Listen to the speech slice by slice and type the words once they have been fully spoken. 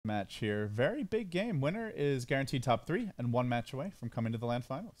match here. Very big game. Winner is guaranteed top 3 and 1 match away from coming to the LAN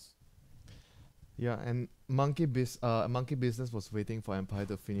finals. Yeah, and Monkey Business was waiting for Empire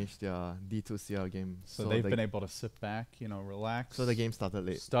to finish their D2 CL game. So they've been able to sit back, you know, relax. So the game started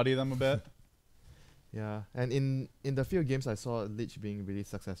late. Study them a bit. Yeah, and in the few games I saw Lich being really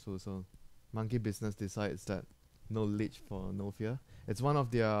successful, so Monkey Business decides that no Lich for no fear. It's one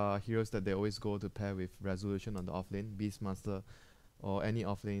of their heroes that they always go to pair with Resolution on the offlane, Beastmaster, or any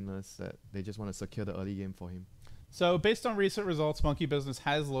offlaners that they just want to secure the early game for him. So based on recent results, Monkey Business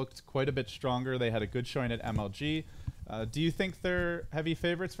has looked quite a bit stronger. They had a good showing at MLG. Do you think they're heavy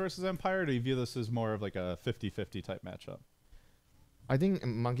favorites versus Empire, or do you view this as more of like a 50-50 type matchup? I think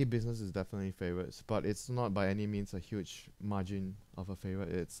Monkey Business is definitely favorites, but it's not by any means a huge margin of a favorite.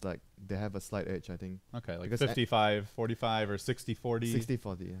 It's like they have a slight edge, I think. Okay, like 55-45 or 60-40?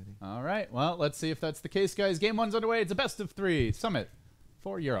 60-40, I think. All right, well, let's see if that's the case, guys. Game 1's underway. It's a best of 3. Summit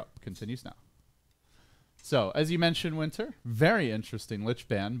for Europe continues now. So, as you mentioned, WinteR, very interesting Lich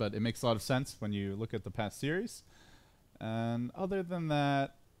ban, but it makes a lot of sense when you look at the past series. And other than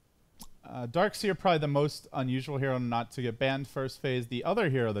that, Darkseer probably the most unusual hero not to get banned first phase. The other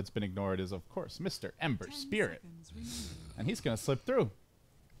hero that's been ignored is, of course, Mr. Ember Spirit. And he's going to slip through.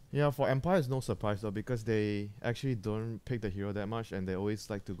 Yeah, for Empire it's no surprise though, because they actually don't pick the hero that much, and they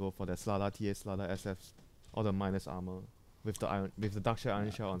always like to go for the Slada, TA, Slada, SFs, or the minus armor with the Darkseer Iron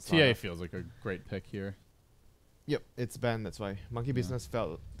Shell on Slada. TA feels like a great pick here. Yep, it's banned, that's why. Monkey Business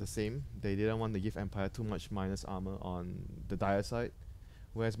felt the same. They didn't want to give Empire too much minus armor on the dire side.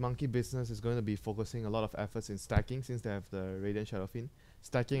 Whereas Monkey Business is going to be focusing a lot of efforts in stacking, since they have the Radiant Shadowfiend.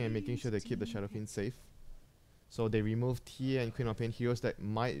 Stacking and making sure they keep the Shadowfiend safe. So they remove TA and Queen of Pain heroes that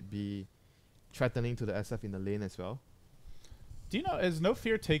might be threatening to the SF in the lane as well. Do you know, is No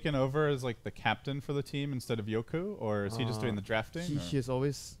Fear taken over as like the captain for the team instead of Yoku, or is he just doing the drafting? He's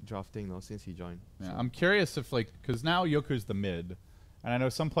always drafting though since he joined. Yeah, so. I'm curious if like, because now Yoku's the mid, and I know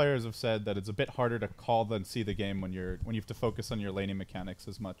some players have said that it's a bit harder to call than see the game when you have to focus on your laning mechanics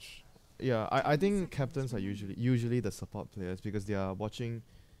as much. Yeah, I think captains are usually the support players, because they are watching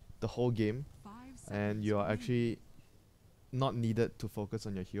the whole game, and you are actually not needed to focus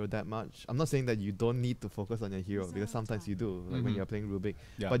on your hero that much. I'm not saying that you don't need to focus on your hero, because sometimes you do, like when you're playing Rubik.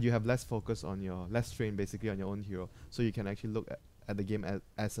 Yeah. But you have less focus on less strain basically on your own hero, so you can actually look at the game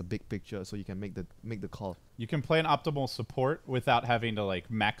as a big picture, so you can make the call. You can play an optimal support without having to like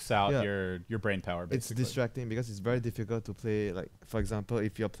max out your brain power, basically. It's distracting because it's very difficult to play, like for example,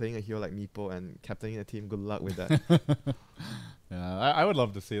 if you're playing a hero like Meepo and captaining a team, good luck with that. Yeah, I would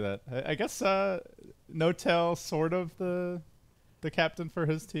love to see that. I guess No-Tail sort of the captain for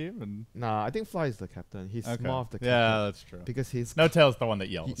his team, and Nah, I think Fly is the captain. He's more of the captain. Yeah, that's true. Because he's No-Tail's the one that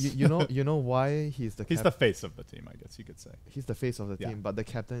yells. you know why he's the he's the face of the team, I guess you could say. He's the face of the team, but the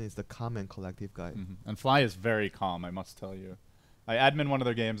captain is the calm and collective guy. And Fly is very calm, I must tell you. I admin one of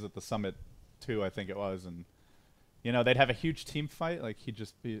their games at the Summit 2, I think it was, and you know, they'd have a huge team fight, like he'd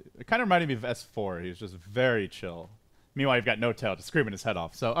just be, it kind of reminded me of S4. He was just very chill. Meanwhile, you've got No-Tail just screaming his head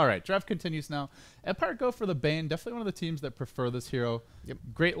off. So, all right, draft continues now. Empire go for the Bane. Definitely one of the teams that prefer this hero. Yep.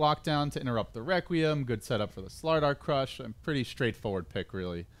 Great lockdown to interrupt the Requiem. Good setup for the Slardar Crush. A pretty straightforward pick,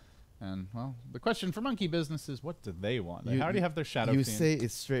 really. And, well, the question for Monkey Business is, what do they want? They already have their Shadow You Fiend. say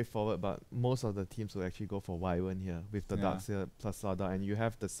it's straightforward, but most of the teams will actually go for Wyvern here with the Darkseer plus Slardar, and you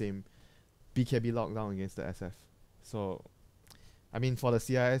have the same BKB lockdown against the SF. So, I mean, for the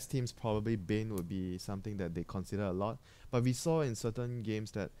CIS teams, probably Bane would be something that they consider a lot. But we saw in certain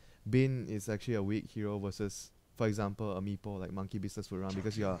games that Bane is actually a weak hero versus, for example, a Meepo like Monkey Business would run,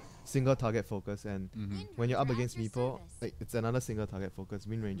 because you are single target focus, and when you're up against Meepo, like, it's another single target focus.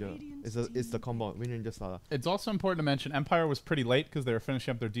 Wind Ranger, it's the combo Wind Ranger Slada. It's also important to mention Empire was pretty late because they were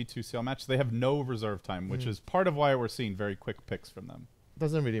finishing up their D2 CL match. So they have no reserve time, which is part of why we're seeing very quick picks from them.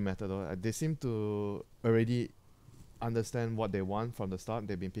 Doesn't really matter though. They seem to already understand what they want from the start.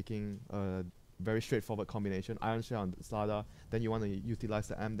 They've been picking a very straightforward combination. Iron Shell on Slada, then you want to utilize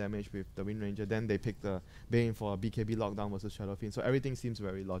the M damage with the Wind Ranger, then they pick the Bane for a BKB lockdown versus Shadowfiend. So everything seems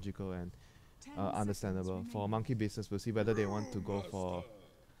very logical and understandable. For Monkey Business, we'll see whether they want to go for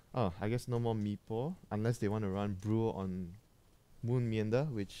I guess no more Meepo, unless they want to run Brew on Moon Meander,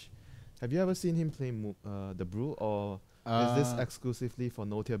 which, have you ever seen him play the Brew, or is this exclusively for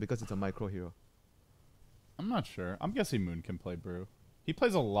No-Tail because it's a micro hero? I'm not sure. I'm guessing Moon can play Brew. He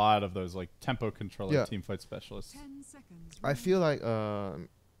plays a lot of those like tempo controller teamfight specialists. I feel like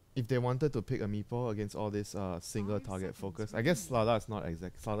if they wanted to pick a Meepo against all this single target focus, I guess Slada is not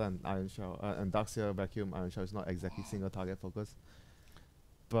exact. Slada and Iron Shell and Darkseer Vacuum Iron Shell is not exactly single target focus.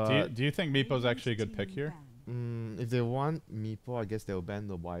 But do you think Meepo's actually a good pick here? If they want Meepo, I guess they'll ban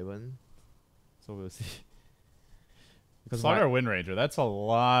the Wyvern. So we'll see. Because Slaughter Wind Ranger, that's a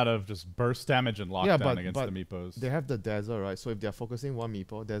lot of just burst damage and lockdown against the Meepos. they have the Dazzle, right? So if they're focusing one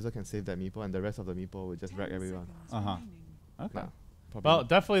Meepo, Dazzle can save that Meepo, and the rest of the Meepo will just wreck everyone. Uh-huh. Okay. Nah, Well,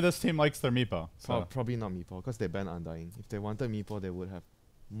 definitely this team likes their Meepo. So. probably not Meepo, because they ban Undying. If they wanted Meepo, they would have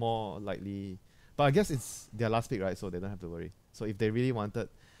more likely. But I guess it's their last pick, right? So they don't have to worry. So if they really wanted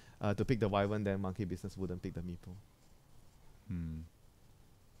to pick the Wyvern, then Monkey Business wouldn't pick the Meepo.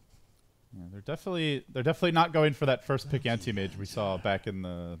 Yeah, they're definitely not going for that first pick anti-mage we saw back in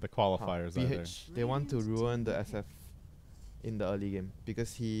the qualifiers. BH, they want to ruin the SF in the early game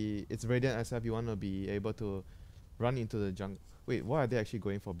because it's Radiant SF. You want to be able to run into the junk. Wait, why are they actually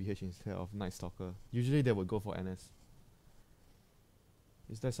going for BH instead of Night Stalker? Usually they would go for NS.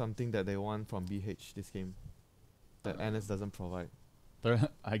 Is there something that they want from BH this game that NS doesn't provide?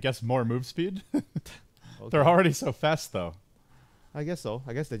 I guess more move speed. Okay. They're already so fast though. I guess so.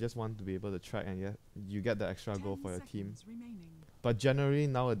 I guess they just want to be able to track and you get the extra goal for your team. But generally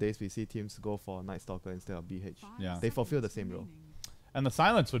nowadays we see teams go for Night Stalker instead of BH. Yeah. They fulfill the same role. And the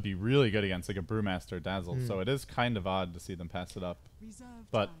silence would be really good against like a Brewmaster or Dazzle, so it is kind of odd to see them pass it up.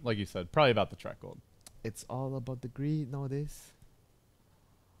 But like you said, probably about the track gold. It's all about the greed nowadays.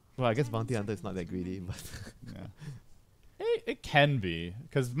 Well, I guess Bounty Hunter is not that greedy, but Yeah. It can be,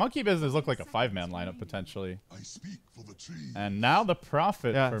 because Monkey Business look like a 5-man lineup potentially. And now the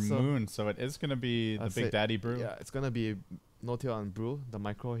Prophet for Moon, so it is going to be the Big Daddy Brew. Yeah, it's going to be No-Tail and Brew, the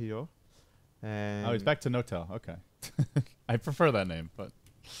micro hero. And oh, he's back to No-Tail. Okay. I prefer that name, but...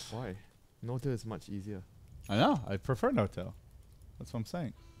 Why? No-Tail is much easier. I know. I prefer No-Tail. That's what I'm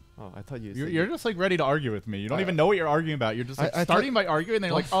saying. Oh, I thought You're just like ready to argue with me. You don't even know what you're arguing about. You're just like starting by arguing, and then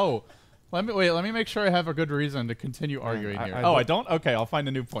you're like, oh... Let me make sure I have a good reason to continue arguing here. I don't? Okay, I'll find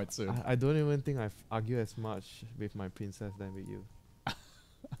a new point soon. I don't even think I've argued as much with my princess than with you.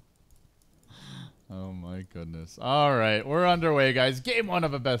 Oh my goodness. Alright, we're underway, guys. Game 1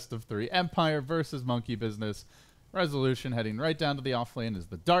 of a best of 3. Empire versus Monkey Business. Resolution heading right down to the offlane is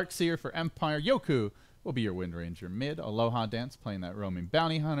the Darkseer for Empire. Yoku will be your Wind Ranger mid. Aloha Dance playing that roaming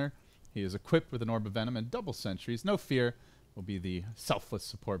bounty hunter. He is equipped with an Orb of Venom and double sentries. No fear. Will be the selfless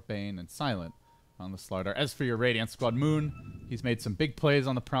support Bane and Silent on the Slardar. As for your Radiant Squad, Moon, he's made some big plays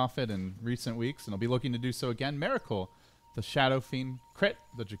on the Prophet in recent weeks, and he'll be looking to do so again. Miracle, the Shadow Fiend, Crit,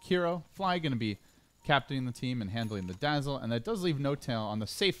 the Jakiro, Fly going to be captaining the team and handling the Dazzle, and that does leave No-Tail on the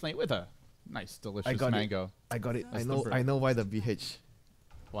safe lane with a nice, delicious mango. I got it. I know why the BH.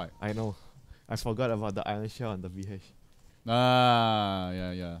 Why? I know. I forgot about the Iron Shell and the BH. Ah,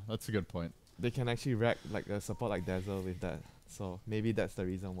 yeah. That's a good point. They can actually rack like a support like Dazzle with that, so maybe that's the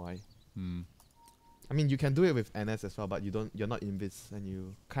reason why. I mean, you can do it with NS as well, but you're not invis, and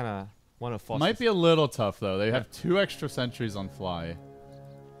you kind of want to force. Might be a little tough though. They have 2 extra sentries on Fly,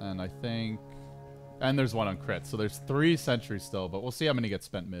 and I think, and there's 1 on Crit, so there's 3 sentries still. But we'll see how many get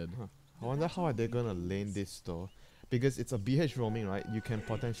spent mid. I wonder how are they gonna lane this though, because it's a BH roaming, right? You can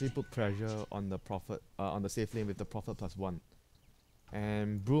potentially put pressure on the Prophet, on the safe lane with the Prophet +1.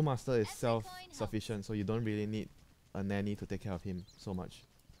 And Brewmaster is self-sufficient, so you don't really need a nanny to take care of him so much.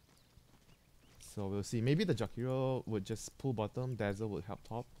 So we'll see. Maybe the Jakiro would just pull bottom, Dazzle would help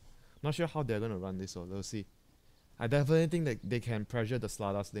top. Not sure how they're going to run this, so we'll see. I definitely think that they can pressure the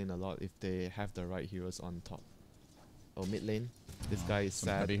Slaughter's lane a lot if they have the right heroes on top. Oh, mid lane. This guy is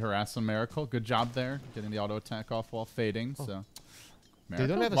sad. Heavy harass on Miracle. Good job there, getting the auto attack off while fading. So. They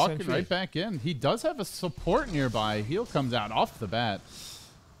don't have a walking sentry. right back in. He does have a support nearby. Heal comes out off the bat.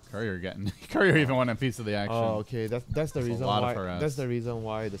 Courier even won a piece of the action. Oh, okay. That's the reason why. Harass. That's the reason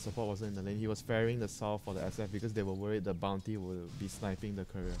why the support wasn't in the lane. He was ferrying the South for the SF because they were worried the bounty will be sniping the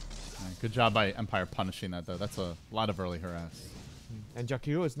courier. Good job by Empire punishing that though. That's a lot of early harass. And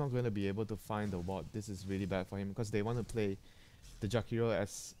Jakiro is not going to be able to find the ward. This is really bad for him because they want to play the Jakiro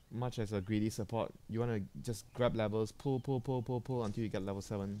as much as a greedy support. You want to just grab levels, pull until you get level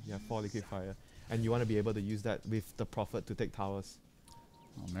 7. You have 4 liquid fire, and you want to be able to use that with the Prophet to take towers.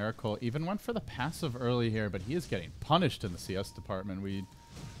 Well, Miracle even went for the passive early here, but he is getting punished in the CS department. We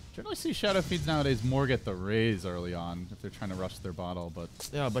generally see Shadow Fiends nowadays more get the raise early on if they're trying to rush their bottle, but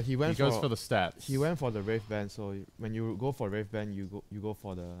yeah, but he goes for the stats. He went for the Wraith Band, so when you go for Wraith Band, you go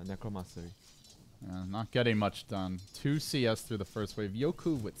for the Necromastery. Not getting much done. 2 CS through the first wave.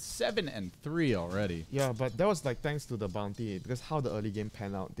 Yoku with 7 and 3 already. Yeah, but that was like thanks to the bounty, because how the early game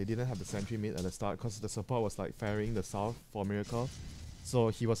panned out, they didn't have the sentry mid at the start because the support was like ferrying the South for Miracle. So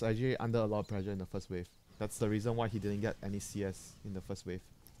he was actually under a lot of pressure in the first wave. That's the reason why he didn't get any CS in the first wave.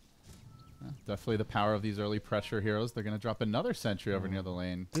 Yeah, definitely the power of these early pressure heroes. They're going to drop another sentry over near the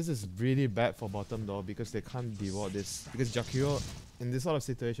lane. This is really bad for bottom though, because they can't devote this. Because Jakiro, in this sort of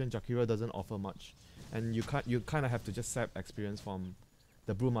situation, Jakiro doesn't offer much. And you kind of have to just sap experience from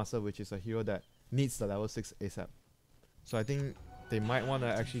the Brewmaster, which is a hero that needs the level 6 ASAP. So I think they might want to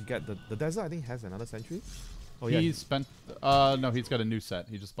actually get the Desert. I think has another sentry. Oh yeah, He spent... no, he's got a new set.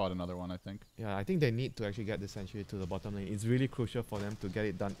 He just bought another one, I think. yeah. I think they need to actually get this sentry to the bottom lane. It's really crucial for them to get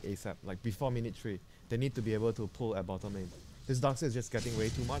it done ASAP. Like before minute 3, they need to be able to pull at bottom lane. This Darkseid is just getting way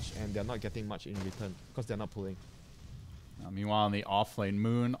too much, and they're not getting much in return because they're not pulling. Meanwhile, on the off lane,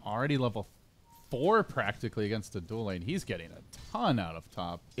 Moon already level 4 practically against the dual lane. He's getting a ton out of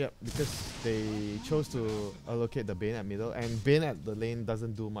top. Yep, because they chose to allocate the Bane at middle, and Bane at the lane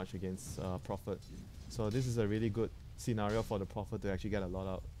doesn't do much against Prophet. So this is a really good scenario for the Prophet to actually get a lot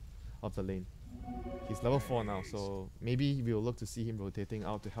out of the lane. He's level 4 now, so maybe we'll look to see him rotating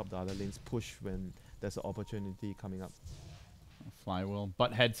out to help the other lanes push when there's an opportunity coming up. Flywheel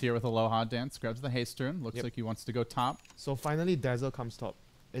butt heads here with a low hard dance. Grabs the haste rune. Looks Yep. like he wants to go top. So finally Dazzle comes top.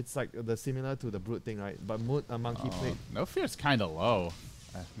 It's like the similar to the Brute thing, right? But Monkey played. No Fear's kind of low.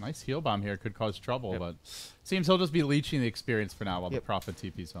 Nice heal bomb here could cause trouble, Yep. but seems he'll just be leeching the experience for now while the Yep. Prophet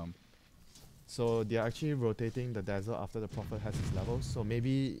TP's home. So they're actually rotating the Dazzle after the Prophet has his levels. So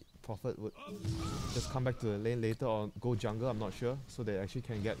maybe Prophet would just come back to the lane later or go jungle, I'm not sure. So they actually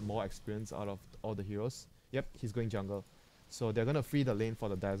can get more experience out of all the heroes. Yep, he's going jungle. So they're going to free the lane for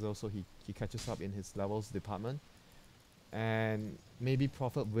the Dazzle so he catches up in his levels department. And maybe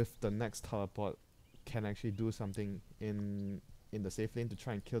Prophet with the next teleport can actually do something in the safe lane to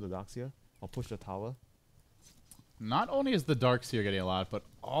try and kill the Darkseer or push the tower. Not only is the Darkseer getting a lot, but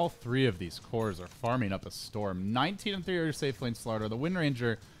all 3 of these cores are farming up a storm. 19 and 3 are your safe lane Slaughter. The Wind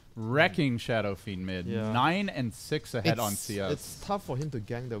Ranger wrecking Shadow Fiend mid. Yeah. 9 and 6 ahead on CS. It's tough for him to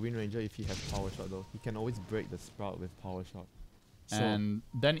gank the Wind Ranger if he has Power Shot though. He can always break the Sprout with Power Shot. So And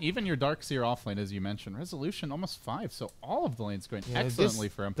then even your Darkseer offlane, as you mentioned, Resolution almost 5. So all of the lanes going yeah, excellently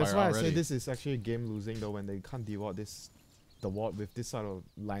for Empire that's why already. I say this is actually game losing though when they can't devote the ward with this sort of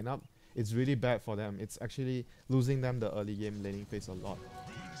lineup. It's really bad for them. It's actually losing them the early game laning phase a lot.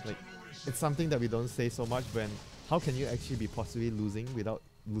 Like it's something that we don't say so much when how can you actually be possibly losing without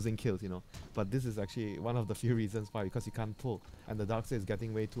losing kills, you know? But this is actually one of the few reasons why, because you can't pull and the Darkseid is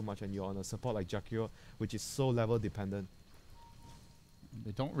getting way too much and you're on a support like Jakiro, which is so level dependent.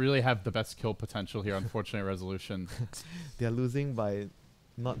 They don't really have the best kill potential here, unfortunately, Resolution. They're losing by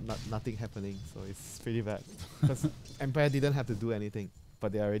nothing happening, so it's pretty bad. Because Empire didn't have to do anything,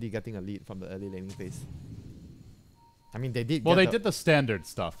 but they're already getting a lead from the early laning phase. I mean, they did. Well, they did the standard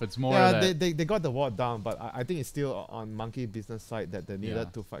stuff. It's more that they got the ward down, but I think it's still on Monkey business side that they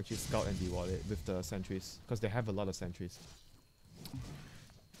needed to actually scout and deward it with the sentries, because they have a lot of sentries.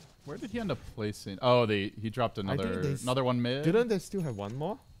 Where did he end up placing? Oh, he dropped another one mid. Didn't they still have one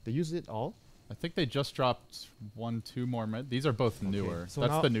more? They used it all? I think they just dropped 1-2 more mid. These are both newer. So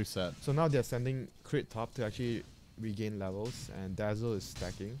that's now- the new set. So now they're sending Crit top to actually regain levels, and Dazzle is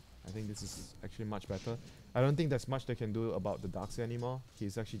stacking. I think this is actually much better. I don't think there's much they can do about the Darkseid anymore.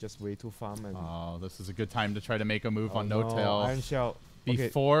 He's actually just way too farm and... Oh, this is a good time to try to make a move on no, No-Tail. Iron Shell. Okay.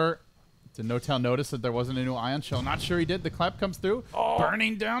 Before, did No-Tail notice that there wasn't a new Ion Shell? Not sure he did. The clap comes through. Oh.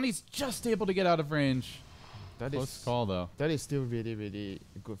 Burning down. He's just able to get out of range. That Close is call, though. That is still really, really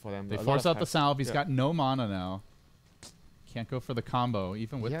good for them. They A lot force of out the hacks. salve. He's Yeah. got no mana now. Can't go for the combo,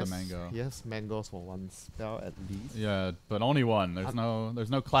 even with the mango. Yes, mangoes for one spell at least. Yeah, but only one. There's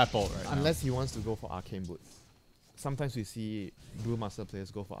no clap ult right now. Unless he wants to go for arcane boots. Sometimes we see Brewmaster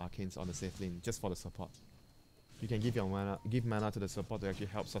players go for arcanes on the safe lane just for the support. You can give mana to the support to actually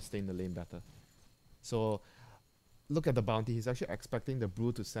help sustain the lane better. So look at the bounty. He's actually expecting the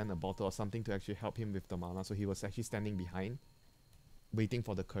Brew to send a bottle or something to actually help him with the mana. So he was actually standing behind, waiting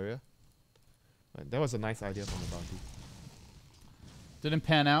for the courier. But that was a nice idea from the bounty. Didn't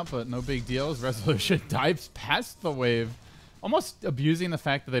pan out, but no big deal. As Resolution dives past the wave, almost abusing the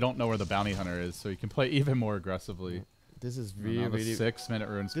fact that they don't know where the bounty hunter is, so he can play even more aggressively. This is And really, now the really... 6-minute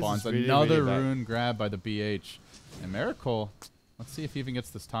rune is spawns. really, Another really bad. rune grab by the BH. And Miracle, let's see if he even gets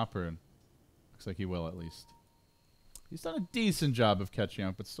this top rune. Looks like he will at least. He's done a decent job of catching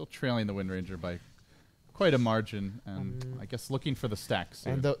up, but still trailing the Wind Ranger by quite a margin. And I guess looking for the stacks.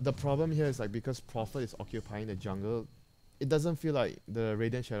 And the problem here is like because Prophet is occupying the jungle, it doesn't feel like the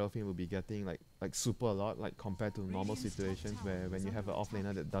Radiant Shadow Fiend will be getting like super a lot like compared to normal situations where when you have an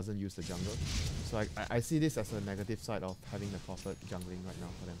offlaner that doesn't use the jungle. So I see this as a negative side of having the Prophet jungling right now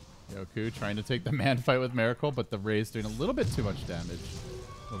for them. Yoku trying to take the man fight with Miracle, but the Ray's doing a little bit too much damage.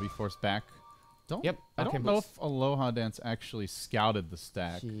 He'll be forced back Yep, I don't arcane know boots. if Aloha Dance actually scouted the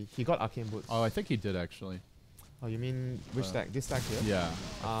stack. He got arcane boots. Oh, I think he did actually. Oh, you mean which stack? This stack here? Yeah,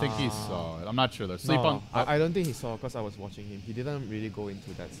 I think he saw it. I'm not sure though. Sleep No, on. I don't think he saw because I was watching him. He didn't really go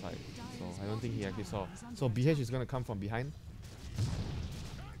into that side, so I don't think he actually saw. So BH is gonna come from behind.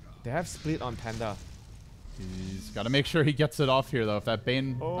 They have split on Panda. He's got to make sure he gets it off here, though. If that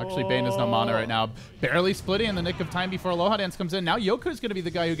Bane... Actually, Bane is no mana right now. Barely splitting in the nick of time before Aloha Dance comes in. Now Yoku's going to be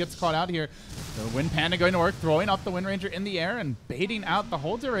the guy who gets caught out here. The Wind Panda going to work, throwing up the Wind Ranger in the air and baiting out the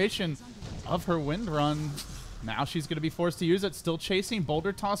whole duration of her Wind Run. Now she's going to be forced to use it. Still chasing.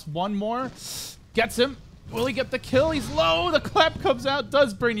 Boulder Toss one more. Gets him. Will he get the kill? He's low. The clap comes out.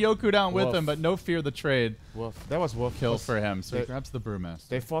 Does bring Yoku down with him, but no fear the trade. That was worth Kill for him. So he grabs the Brewmaster.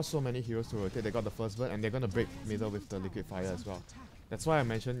 They forced so many heroes to rotate. They got the first bird, and they're going to break middle with the liquid fire as well. That's why I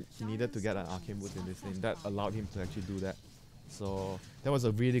mentioned he needed to get an arcane boot in this lane. That allowed him to actually do that. So that was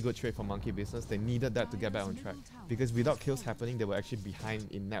a really good trade for Monkey Business. They needed that to get back on track. Because without kills happening, they were actually behind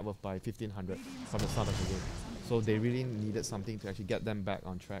in net worth by 1500 from the start of the game. So they really needed something to actually get them back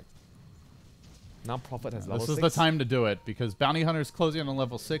on track. Now Prophet has level 6. This is the time to do it because Bounty Hunter's closing on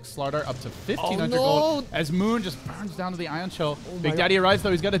level 6. Slardar up to 1500 no! gold as Moon just burns down to the Ion Shell. Big Daddy arrives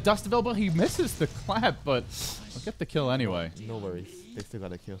though. He's got a dust available. He misses the clap, but he'll get the kill anyway. No worries. They still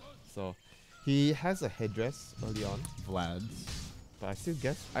got a kill. So he has a headdress early on. Vlad's. But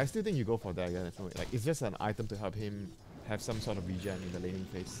I still think you go for dagger. Like it's just an item to help him have some sort of regen in the laning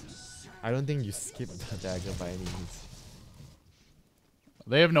phase. I don't think you skip the dagger by any means.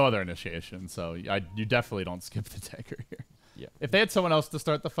 They have no other initiation, so you definitely don't skip the dagger here. Yeah. If they had someone else to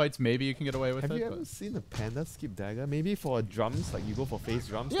start the fights, maybe you can get away with Have it. you ever seen a panda skip dagger? Maybe for drums, like you go for phase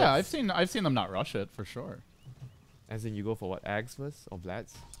drums. Yeah, I've seen them not rush it for sure. As in you go for what, Ags first or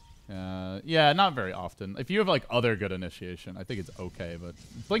Vlads? Yeah, not very often. If you have like other good initiation, I think it's okay, but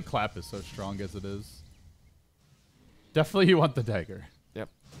Blink Clap is so strong as it is. Definitely you want the dagger. Yep.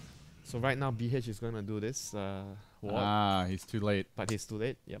 So right now BH is gonna do this ward. Ah, he's too late. But he's too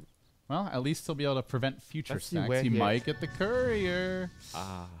late, yep. Well, at least he'll be able to prevent future Let's see stacks. where He he might get the courier.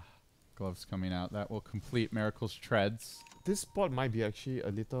 Ah. Gloves coming out. That will complete Miracle's treads. This spot might be actually a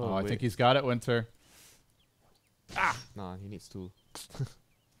little Oh, I think he's got it, Winter. Ah! Nah, he needs to.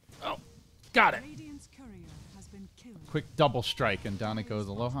 Oh, got it. Quick double strike, and down it goes.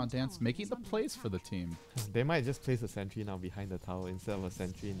 Aloha Dance making the plays for the team. They might just place a sentry now behind the tower instead of a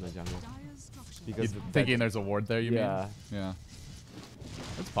sentry in the jungle. Because Thinking there's a ward there, you mean? Yeah. Yeah.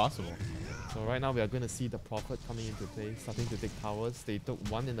 It's possible. So right now we are going to see the Prophet coming into play, starting to take towers. They took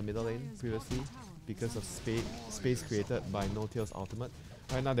one in the middle lane previously because of space created by No Tail's ultimate.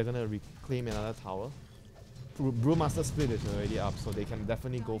 Right now they're going to reclaim another tower. Brewmaster split is already up, so they can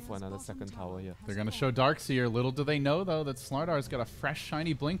definitely go for another second tower here. They're going to show Darkseer. Little do they know, though, that Slardar's got a fresh,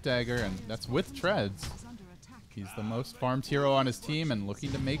 shiny Blink Dagger, and that's with treads. He's the most farmed hero on his team and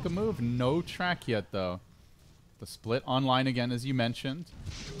looking to make a move. No track yet, though. The split online again, as you mentioned.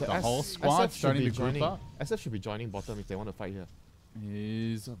 The whole squad starting to group up. SF should be joining bottom if they want to fight here.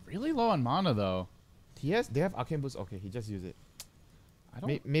 He's really low on mana, though. They have Arcane Boost. Okay, he just used it. I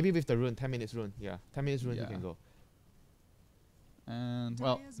don't... Maybe with the rune, 10 minutes rune. Yeah, 10 minutes rune, he can go. And,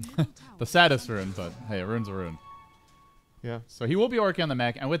 well, the saddest rune, but hey, a rune's a rune. Yeah. So he will be working on the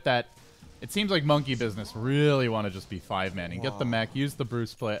mech, and with that, it seems like Monkey Business really want to just be 5-man and get the mech, use the brew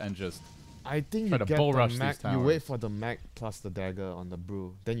split, and just I think try you to get bull the rush mech, these towers. you wait for the mech plus the dagger on the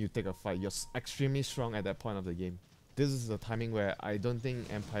brew, then you take a fight. You're extremely strong at that point of the game. This is the timing where I don't think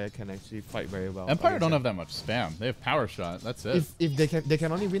Empire can actually fight very well. Empire don't have that much spam. They have Power Shot. That's it. If they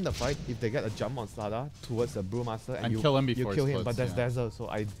can only win the fight if they get a jump on Slardar towards the Brewmaster and you kill him before you kill he him. splits, But there's yeah. Dazzle, so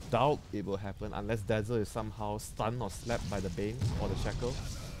I doubt it will happen unless Dazzle is somehow stunned or slapped by the Bane or the Shackle.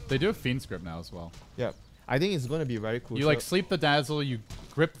 They do have Fiend Script now as well. Yeah, I think it's going to be very crucial. You like sleep the Dazzle, you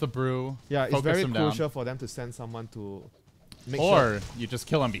grip the brew. Yeah, it's focus very him crucial down. for them to send someone to make Or sure. you just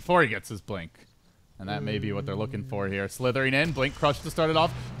kill him before he gets his blink. And that may be what they're looking for here. Slithering in, Blink Crush to start it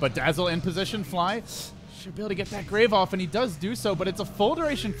off, but Dazzle in position, Fly should be able to get that Grave off, and he does do so, but it's a full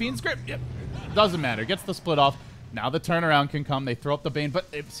duration Fiend Script. Yep. Doesn't matter, gets the split off. Now the turnaround can come, they throw up the Bane, but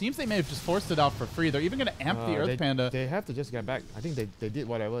it seems they may have just forced it out for free. They're even going to amp the Earth Panda. They have to just get back. I think they did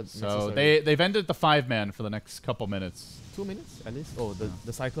whatever So necessary. they've ended the 5-man for the next couple minutes. 2 minutes at least? Oh,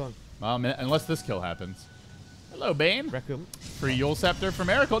 the Cyclone. Well, unless this kill happens. Hello, Bane. Requiem. Free Yule Scepter for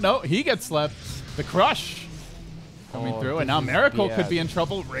Miracle. No, he gets slept. The Crush coming through, and now Miracle could be in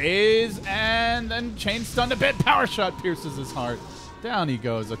trouble. Raise, and then chain stunned a bit. Power Shot pierces his heart. Down he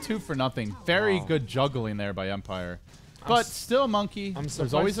goes. A 2-for-0. Very good juggling there by Empire. But still, Monkey,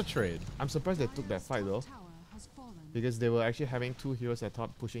 there's always a trade. I'm surprised they took that fight though, because they were actually having 2 heroes at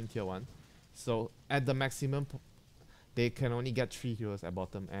top pushing tier 1. So at the maximum, they can only get 3 heroes at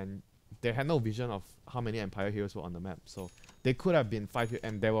bottom, and they had no vision of how many Empire heroes were on the map. So they could have been 5,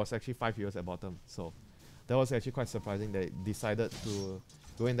 and there was actually 5 heroes at bottom. So that was actually quite surprising. They decided to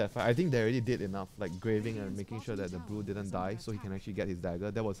go in that fight. I think they already did enough, like graving and making sure that the Brew didn't die, so he can actually get his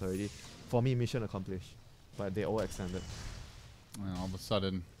dagger. That was already, for me, mission accomplished. But they all extended. And all of a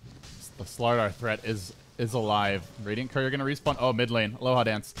sudden, the Slardar threat is alive. Radiant Courier gonna respawn. Oh, mid lane. Aloha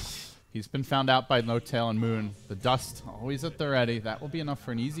Dance. He's been found out by No Tail and Moon. The Dust always at the ready. That will be enough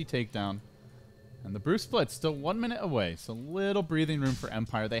for an easy takedown. And the Brew Split still 1 minute away, so little breathing room for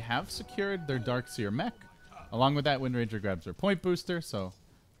Empire. They have secured their Darkseer mech. Along with that, Wind Ranger grabs her point booster, so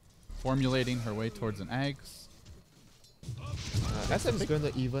formulating her way towards an Ags. SM is going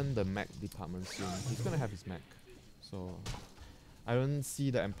to even the mech department soon. He's going to have his mech. So I don't see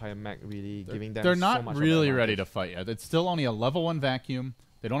the Empire mech really giving them They're so not much really of an ready to advantage. fight yet. It's still only a level 1 vacuum.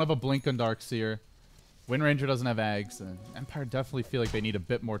 They don't have a blink on Darkseer. Wind Ranger doesn't have Ags. And Empire definitely feel like they need a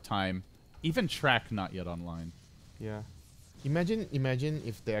bit more time. Even Track not yet online. Yeah. Imagine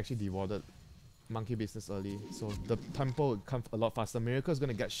if they actually dewarded Monkey Business early. So the tempo would come a lot faster. Miracle's going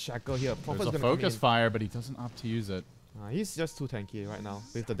to get Shackle here. Prophet's There's a gonna focus come fire, but he doesn't opt to use it. in. He's just too tanky right now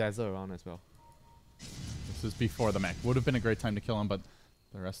with the Dazzle around as well. This is before the mech. Would have been a great time to kill him, but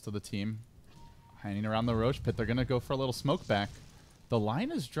the rest of the team hanging around the Roche pit. They're going to go for a little smoke back. The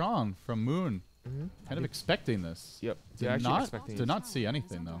line is drawn from Moon. Kind of expecting this. Yep. Did They're actually not, expecting did it. not see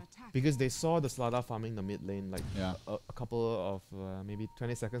anything, though. Because they saw the Slardar farming the mid lane like Yeah. a couple of maybe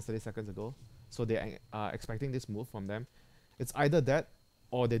 20 seconds, 30 seconds ago. So they are expecting this move from them. It's either that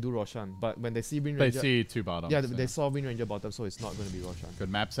or they do Roshan. But when they see Wind They Ranger... see two bottoms. Yeah, they saw Wind Ranger bottom, so it's not going to be Roshan. Good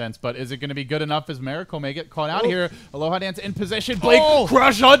map sense, but is it going to be good enough as Miracle may get caught out here? Aloha Dance in position. Blake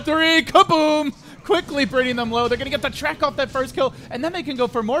crush on 3. Kaboom! Quickly bringing them low. They're going to get the track off that first kill, and then they can go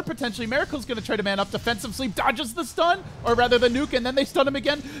for more potentially. Miracle's going to try to man up defensive sleep, dodges the stun, or rather the nuke, and then they stun him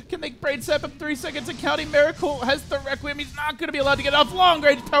again. Can they braid step up 3 seconds and counting? Miracle has the Requiem. He's not going to be allowed to get off long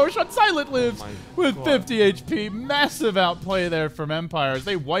range power shot. Silent lives with 50 HP. Massive outplay there from Empire as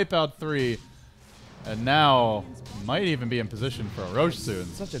they wipe out 3. And now might even be in position for a Roche soon.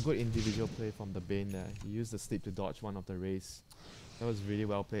 Such a good individual play from the Bane there. He used the sleep to dodge one of the rays. That was really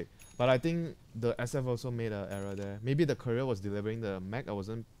well played. But I think the SF also made an error there. Maybe the courier was delivering the mech. I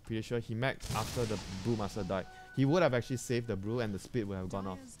wasn't pretty sure. He mech after the Brewmaster died. He would have actually saved the brew and the speed would have gone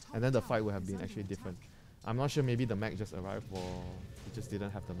off. And then the fight would have been actually different. I'm not sure, maybe the mech just arrived or he just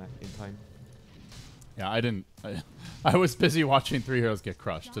didn't have the mech in time. Yeah, I didn't. I was busy watching 3 heroes get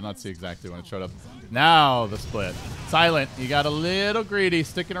crushed. Did not see exactly when it showed up. Now the split. Silent. You got a little greedy.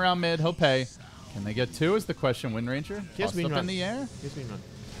 Sticking around mid. He'll pay. Can they get 2 is the question. Wind Ranger. Here's Tossed up in the air. Here's Win Run.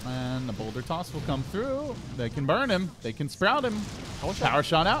 And the boulder toss will come through. They can burn him. They can sprout him. Power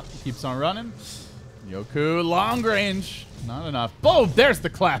shot out. Keeps on running. Yoku, long range. Not enough. Boom! There's the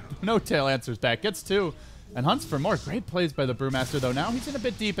clap. No Tail answers back. Gets 2. And hunts for more. Great plays by the Brewmaster, though. Now he's in a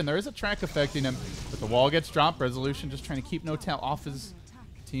bit deep, and there is a track affecting him. But the wall gets dropped. Resolution just trying to keep No Tail off his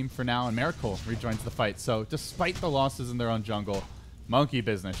team for now. And Miracle rejoins the fight. So despite the losses in their own jungle, Monkey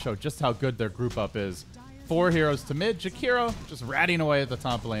Business showed just how good their group up is. 4 heroes to mid. Jakiro just ratting away at the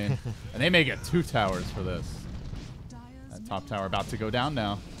top lane. And they may get 2 towers for this. That top tower about to go down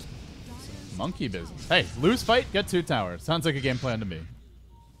now. Monkey Business. Hey, lose fight, get 2 towers. Sounds like a game plan to me.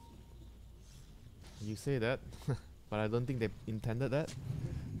 You say that, but I don't think they intended that.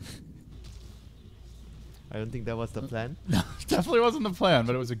 I don't think that was the plan. No, definitely wasn't the plan,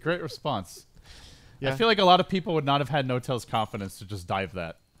 but it was a great response. Yeah. I feel like a lot of people would not have had No Tail's confidence to just dive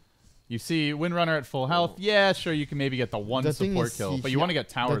that. You see Windrunner at full health. Yeah, sure, you can maybe get the 1 support kill, but you want to get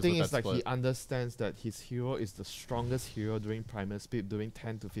towers The thing with is, that like, split. he understands that his hero is the strongest hero during primal speed, during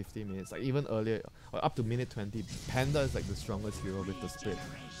 10 to 15 minutes. Like, even earlier, or up to minute 20, Panda is like the strongest hero with the split.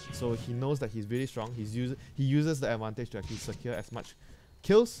 So he knows that he's really strong. He uses the advantage to actually secure as much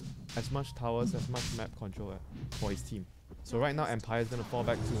kills, as much towers, as much map control for his team. So right now, Empire is going to fall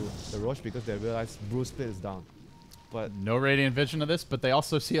back to the Roche because they realize Brew split is down. But no Radiant Vision of this, but they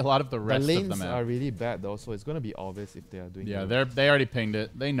also see a lot of the rest the of the lanes map. are really bad though, so it's going to be obvious if they are doing Yeah, it. they already pinged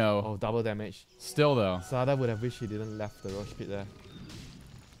it. They know. Oh, double damage. Still, though. Sada would have wished he didn't left the Roche pit there.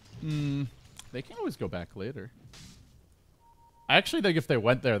 They can always go back later. I actually think if they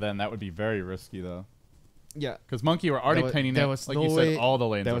went there, then that would be very risky, though. Yeah. Because Monkey were already painting it. Like no you way, said, all the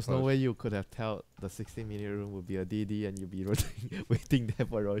lanes there are was no pushed. way you could have told the 16-minute room would be a DD and you'd be waiting there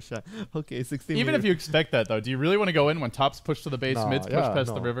for Roshan. Okay, 16 Even if you expect that, though, do you really want to go in when top's push to the base, mid's push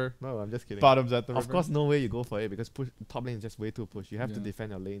past the river, No, I'm just kidding. bottom's at the river? Of course, no way you go for it because top lane is just way too push. You have to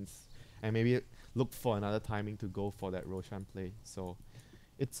defend your lanes and maybe look for another timing to go for that Roshan play. So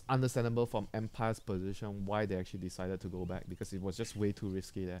it's understandable from Empire's position why they actually decided to go back, because it was just way too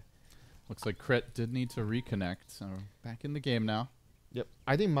risky there. Looks like Crit did need to reconnect, so back in the game now. Yep,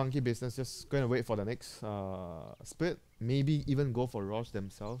 I think Monkey Business just going to wait for the next split. Maybe even go for Roche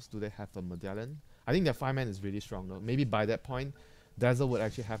themselves. Do they have a medallion? I think their 5-man is really strong though. Maybe by that point, Dazzle would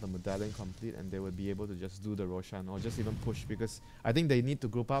actually have a medallion complete and they would be able to just do the Roshan or just even push, because I think they need to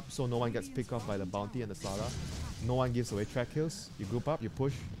group up so no one gets picked off by the bounty and the Slaughter. No one gives away track kills. You group up, you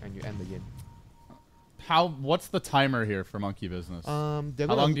push, and you end the game. What's the timer here for Monkey Business? How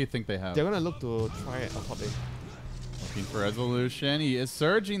long do you think they have? They're gonna look to try a top 8. Looking for resolution. He is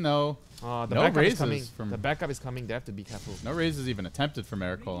surging though. The no backup is raises coming. from The backup is coming. They have to be careful. no raises even attempted for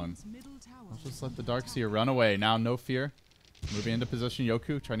Miracle, and let's just let the Darkseer run away. Now no fear. Moving into position,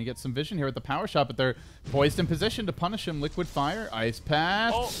 Yoku trying to get some vision here with the power shot, but they're poised in position to punish him. Liquid Fire, Ice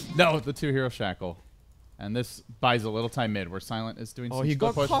Path. Oh. No, the 2-hero shackle. And this buys a little time mid where Silent is doing some he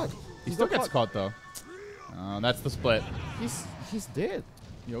got push. caught. He still gets caught though. That's the split. He's dead.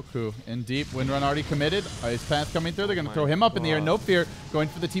 Yoku in deep. Wind Run already committed. Ice Path coming through. They're going to throw him up in the air. No fear. Going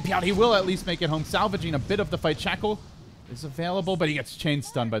for the TP out. He will at least make it home, salvaging a bit of the fight. Shackle is available, but he gets chain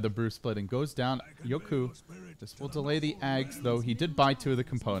stunned by the Bruce Split and goes down. Yoku. This will delay the Ags, though. He did buy 2 of the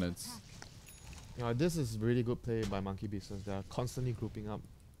components. This is really good play by Monkey Business. They are constantly grouping up.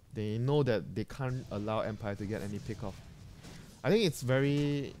 They know that they can't allow Empire to get any pick off. I think it's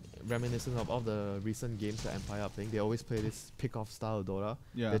very reminiscent of all the recent games that Empire are playing. They always play this pick-off style of Dota.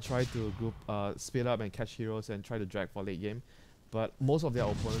 Yeah. They try to group, split up and catch heroes and try to drag for late game. But most of their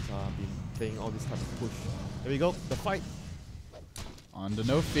opponents have been playing all this type of push. There we go, the fight. On to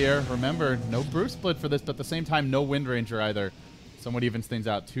No Fear. Remember, no Bruce Split for this, but at the same time, no Wind Ranger either. Somewhat evens things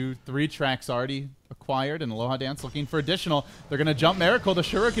out. 3 tracks already acquired, and Aloha Dance looking for additional. They're going to jump Miracle. The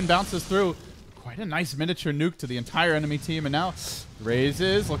Shuriken bounces through. Quite a nice miniature nuke to the entire enemy team, and now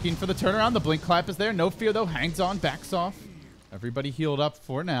raises, looking for the turnaround. The Blink Clap is there. No Fear, though, hangs on, backs off. Everybody healed up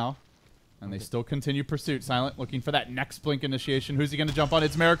for now, and they still continue pursuit. Silent looking for that next Blink initiation. Who's he going to jump on?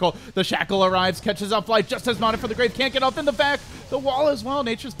 It's Miracle. The Shackle arrives, catches up Flight just as mounted for the Grave. Can't get off in the back. The wall as well.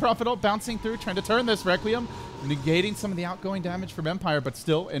 Nature's Prophet bouncing through, trying to turn this. Requiem negating some of the outgoing damage from Empire, but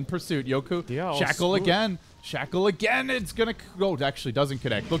still in pursuit. Yoku, Shackle again. Shackle again. It's going to go. It actually doesn't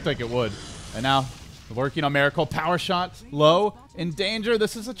connect. Looked like it would. And now working on Miracle. Power shot. Low. In danger.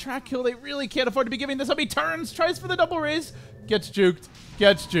 This is a track kill. They really can't afford to be giving this up. He turns. Tries for the double raise. Gets juked.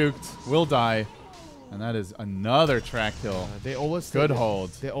 Gets juked. Will die. And that is another track kill. They overstayed. Good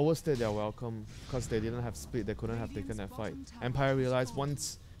hold. They overstayed their welcome because they didn't have split. They couldn't have taken that fight. Empire realized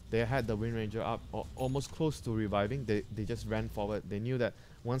once they had the Wind Ranger up or almost close to reviving, they just ran forward. They knew that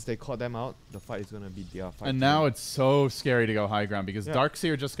once they caught them out, the fight is going to be their fight. And now it's so scary to go high ground because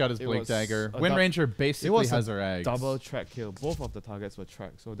Darkseer just got his Blink Dagger. Wind Ranger basically has her eggs. Double track kill. Both of the targets were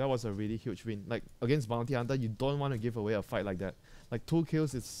tracked. So that was a really huge win. Like against Bounty Hunter, you don't want to give away a fight like that. Like 2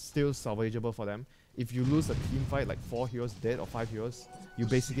 kills is still salvageable for them. If you lose a team fight, like 4 heroes dead or 5 heroes, you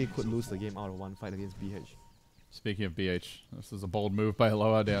basically could lose the game out of 1 fight against BH. Speaking of BH, this is a bold move by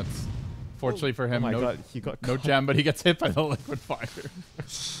Aloha Dance. Fortunately for him, he got no jam, but he gets hit by the Liquid Fire.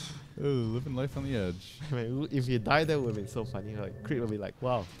 Ooh, living life on the edge. I mean, if he died, that would have been so funny. Like, Crit would be like,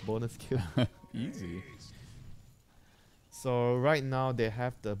 wow, bonus kill. Easy. So right now, they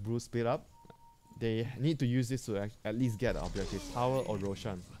have the Bruce split up. They need to use this to at least get the objective. Tower or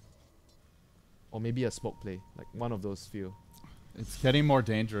Roshan. Or maybe a smoke play. Like, one of those few. It's getting more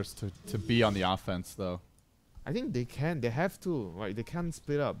dangerous to be on the offense, though. I think they can. They have to, right? They can't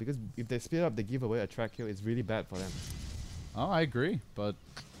split up because if they split up, they give away a track kill. It's really bad for them. Oh, I agree. But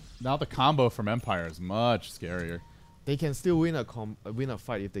now the combo from Empire is much scarier. They can still win a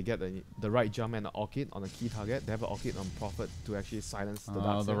fight if they get the right jump and an Orchid on a key target. They have an Orchid on Prophet to actually silence the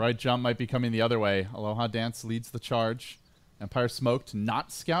Darkseer. The right jump might be coming the other way. Aloha Dance leads the charge. Empire smoked,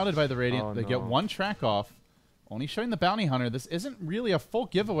 not scouted by the Radiant. They get 1 track off. Only showing the Bounty Hunter. This isn't really a full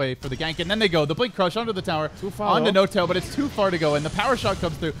giveaway for the gank. And then they go. The Blink Crush under the tower. Too far onto No-Tail, but it's too far to go. And the power shot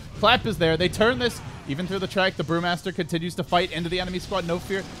comes through. Clap is there. They turn this. Even through the track, the Brewmaster continues to fight into the enemy squad. No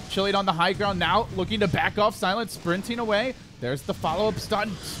fear. Chillied on the high ground. Now looking to back off. Silent sprinting away. There's the follow-up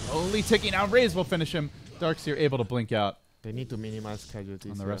stun. Slowly ticking out. Raze will finish him. Darkseer able to blink out. They need to minimize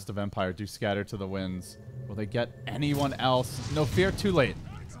casualties. And the rest of Empire do scatter to the winds. Will they get anyone else? No fear. Too late.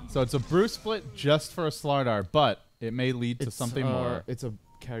 So it's a Bruce split just for a Slardar, but it may lead to something more. It's a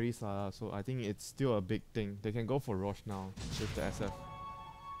carry Slardar, so I think it's still a big thing. They can go for Roche now with the SF.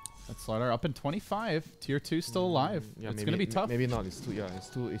 That Slardar up in 25. Tier 2 still alive. Yeah, it's going to be tough. Maybe not. It's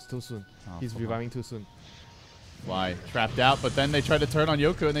too soon. Oh, he's reviving too soon. Why? Trapped out, but then they try to turn on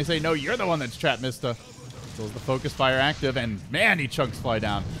Yoku and they say, no, you're the one that's trapped, mister. Still has the focus fire active, and man, he chunks fly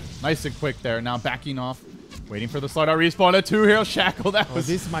down. Nice and quick there. Now backing off, waiting for the Slardar respawn. A 2-hero shackle. That was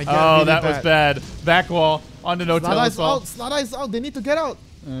this might get really that bad. was bad. Back wall onto no tell as well. Slardar is out. They need to get out.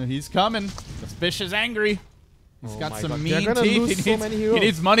 He's coming. The fish is angry. He's got some God. mean teeth. He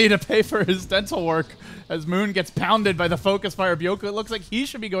needs money to pay for his dental work as Moon gets pounded by the focus fire. Byoka, it looks like he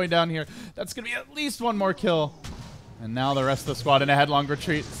should be going down here. That's going to be at least one more kill. And now the rest of the squad in a headlong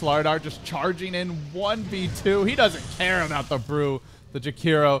retreat. Slardar just charging in 1v2. He doesn't care about the brew. The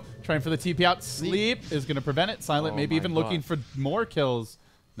Jakiro trying for the TP out. Sleep is going to prevent it. Silent maybe even looking for more kills.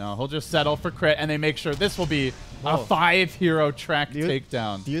 No, he'll just settle for crit, and they make sure this will be a 5-hero track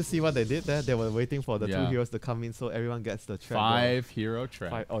takedown. Do you see what they did there? They were waiting for the 2 heroes to come in so everyone gets the track. 5-hero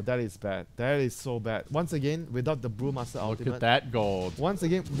track. Oh, that is bad. That is so bad. Once again, without the Brewmaster ultimate. Look at that gold. Once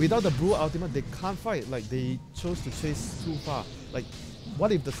again, without the Brew ultimate, they can't fight. Like, they chose to chase too far. Like,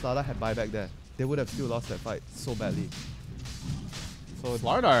 what if the Slardar had buyback there? They would have still lost that fight so badly. So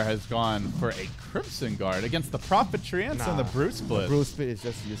Slardar has gone for a Crimson Guard against the Prophet Treants and the Brew Split. The Brew Split is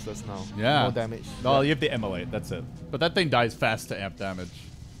just useless now. Yeah. No damage. No, you have the immolate. That's it. But that thing dies fast to amp damage.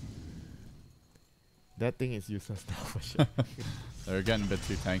 That thing is useless now for sure. They're getting a bit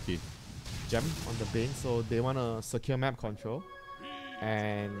too tanky. Gem on the Bane, so they want to secure map control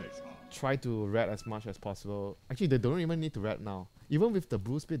and try to red as much as possible. Actually, they don't even need to red now. Even with the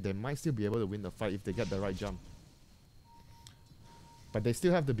Brew Split, they might still be able to win the fight if they get the right jump. But they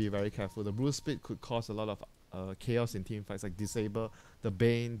still have to be very careful. The Brew Split could cause a lot of chaos in team fights, like disable the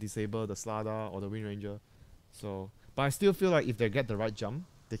Bane, disable the Slardar or the Wind Ranger. So, but I still feel like if they get the right jump,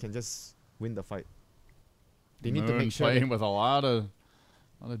 they can just win the fight. They need to make sure playing with a lot of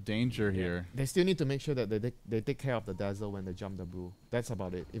danger here. They still need to make sure that they take care of the Dazzle when they jump the Brew. That's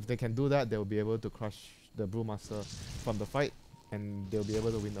about it. If they can do that, they'll be able to crush the Brewmaster from the fight, and they'll be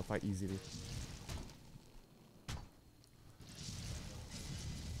able to win the fight easily.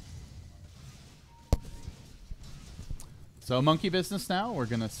 So Monkey Business now, we're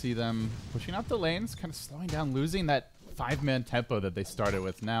going to see them pushing out the lanes, kind of slowing down, losing that 5-man tempo that they started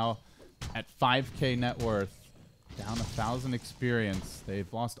with. Now at 5k net worth, down 1,000 experience.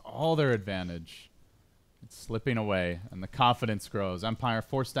 They've lost all their advantage. It's slipping away, and the confidence grows. Empire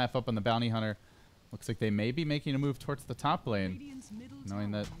 4-staff up on the Bounty Hunter. Looks like they may be making a move towards the top lane,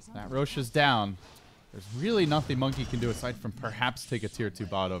 knowing that Roche is down. There's really nothing Monkey can do aside from perhaps take a tier 2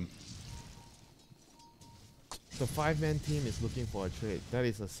 bottom. The 5-man team is looking for a trade. That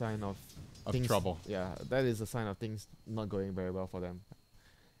is a sign of trouble. Yeah, that is a sign of things not going very well for them.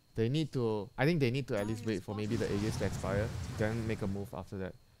 They need to, I think they need to at least wait for maybe the Aegis to expire, then make a move after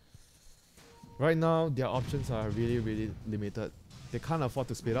that. Right now, their options are really, really limited. They can't afford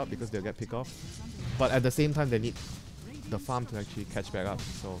to speed up because they'll get picked off. But at the same time, they need the farm to actually catch back up.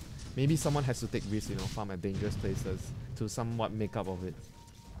 So maybe someone has to take risks, farm at dangerous places to somewhat make up of it.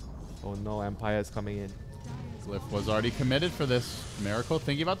 Oh no, Empire is coming in. Glyph was already committed for this. Miracle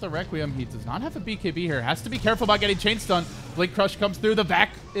thinking about the Requiem. He does not have a BKB here. Has to be careful about getting chain stun. Blink Crush comes through. The back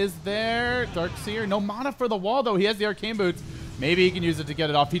is there. Darkseer. No mana for the wall, though. He has the Arcane Boots. Maybe he can use it to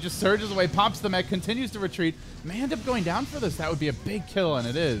get it off. He just surges away, pops the mech, continues to retreat. May end up going down for this. That would be a big kill, and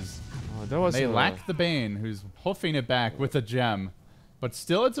it is. They lack the Bane, who's hoofing it back with a gem. But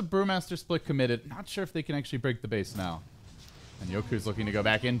still, it's a Brewmaster split committed. Not sure if they can actually break the base now. And Yoku's looking to go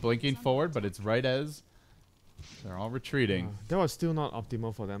back in, blinking forward, but it's right as they're all retreating. That was still not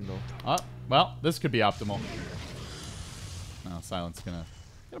optimal for them, though. Well, this could be optimal. No, Silent's gonna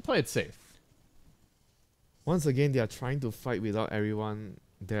play it safe. Once again, they are trying to fight without everyone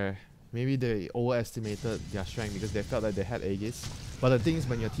there. Maybe they overestimated their strength because they felt like they had Aegis. But the thing is,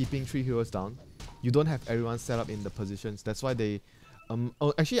 when you're TPing 3 heroes down, you don't have everyone set up in the positions. That's why they...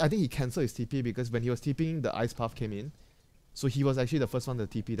 actually, I think he cancelled his TP because when he was TPing, the Ice Path came in. So he was actually the first one to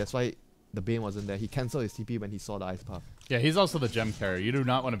TP. That's why the Bane wasn't there. He cancelled his TP when he saw the Ice Path. Yeah, he's also the gem carrier. You do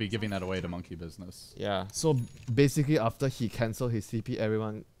not want to be giving that away to Monkey Business. Yeah, so basically after he cancelled his TP,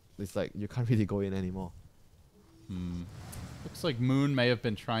 everyone is like, you can't really go in anymore. Looks like Moon may have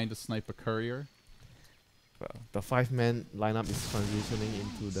been trying to snipe a courier. Well, the 5-man lineup is transitioning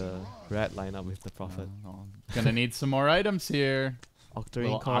into the red lineup with the Prophet. Gonna need some more items here.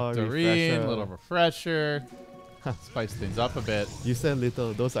 Octarine core, refresher. Little refresher. Spice things up a bit. You said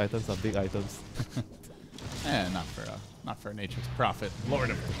little. Those items are big items. Not for Nature's Prophet, Lord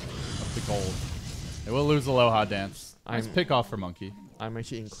of the Gold. They will lose Aloha Dance. Nice pick off for Monkey. I'm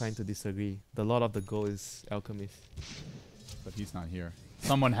actually inclined to disagree. The Lord of the Gold is Alchemist. But he's not here.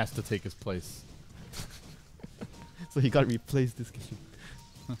 Someone has to take his place. So he got replaced this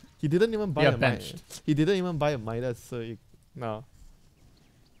game. He didn't even buy a Midas. He didn't even buy a Midas, so no.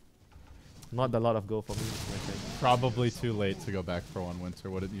 Not a lot of gold for me, my friend. Probably too late to go back for one, WinteR.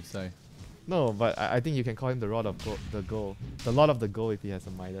 What did you say? No, but I think you can call him the Rod of the Goal. The Lord of the Goal if he has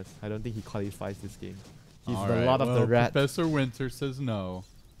a Midas. I don't think he qualifies this game. He's All the right, Lord of the Rat. Professor WinteR says no.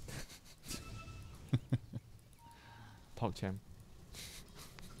 PogChamp.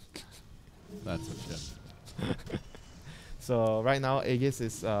 That's a shit. So right now Aegis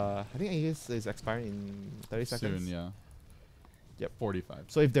is I think Aegis is expiring in 30 seconds. Soon, yeah. Yep. 45.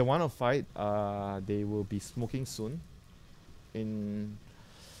 So if they want to fight, they will be smoking soon. In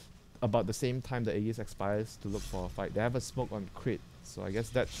about the same time the Aegis expires to look for a fight. They have a smoke on crit, so I guess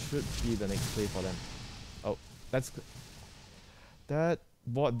that should be the next play for them. Oh, that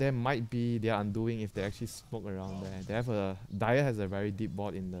board there might be their undoing if they actually smoke around there. They have a Dire has a very deep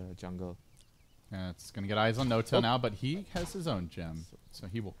board in the jungle. Yeah, it's going to get eyes on No-Tail now, but he has his own gem. So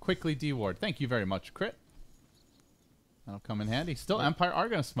he will quickly deward. Thank you very much, Crit. That'll come in handy. Still, Empire are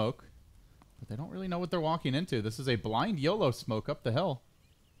going to smoke, but they don't really know what they're walking into. This is a blind YOLO smoke up the hill.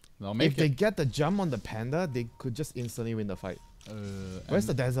 They'll make If they get the jump on the Panda, they could just instantly win the fight. Where's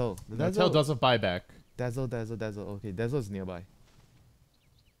the Dazzle? The No-Tail does a buyback. Dazzle. Okay, Dazzle is nearby.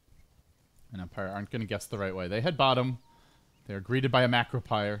 And Empire aren't going to guess the right way. They head bottom. They're greeted by a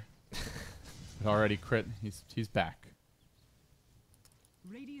Macropire. It already crit. He's back.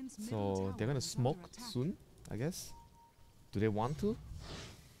 So they're gonna smoke soon, I guess. Do they want to?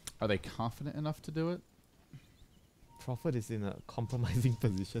 Are they confident enough to do it? Prophet is in a compromising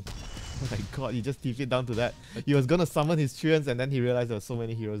position. Oh my god, he just TP'd down to that. He was gonna summon his treants and then he realized there were so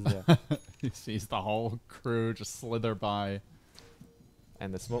many heroes there. He sees the whole crew just slither by.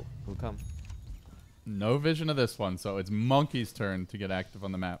 And the smoke will come. No vision of this one, so it's Monkey's turn to get active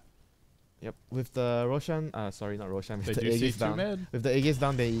on the map. Yep, with the Roshan, sorry, not Roshan, with the Aegis down. Mid. With the Aegis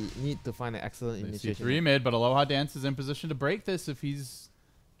down, they need to find an excellent They initiation. see 3 mid, but Aloha Dance is in position to break this if he's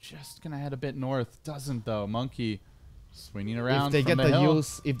just gonna head a bit north. Doesn't though. Monkey swinging around. If they from get the hill.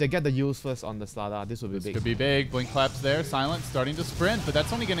 use, if they get the use first on the Slada, this will be big. Could be big. Blink claps there. Silent starting to sprint, but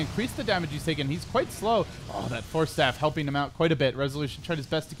that's only going to increase the damage he's taking. He's quite slow. Oh, that Force Staff helping him out quite a bit. Resolution tried his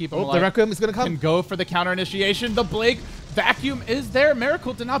best to keep him alive. The Requiem is going to come. Can go for the counter initiation. The Blake vacuum is there.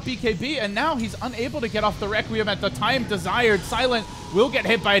 Miracle did not BKB, and now he's unable to get off the Requiem at the time desired. Silent will get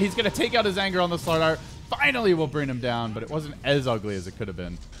hit by it. He's going to take out his anger on the Slardar. Finally will bring him down, but it wasn't as ugly as it could have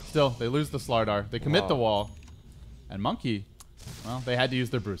been. Still, they lose the Slardar. They commit the wall. And Monkey, well, they had to use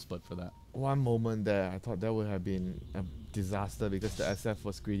their Bruce Split for that. One moment there, I thought that would have been a disaster because the SF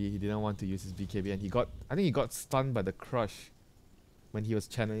was greedy. He didn't want to use his BKB, and I think he got stunned by the crush when he was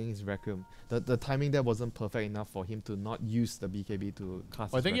channeling his Requiem. The timing there wasn't perfect enough for him to not use the BKB to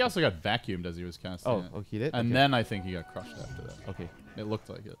cast. Well, I think he also got vacuumed as he was casting it. Oh, he did? And then I think he got crushed after that. Okay. It looked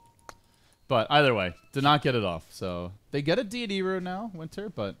like it. But either way, did not get it off. So they get a deity rune now,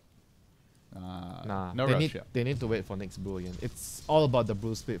 WinteR, but Nah, no rush yet. They need to wait for next brew again. It's all about the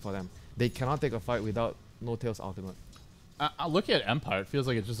brew split for them. They cannot take a fight without No-Tail's ultimate. I look at Empire. It feels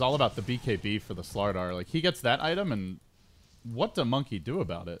like it's just all about the BKB for the Slardar. Like, he gets that item, and what does Monkey do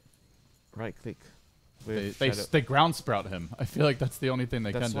about it? Right click. They ground sprout him. I feel like that's the only thing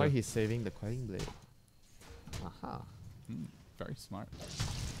they can do. That's why he's saving the Quelling Blade. Aha. Very smart.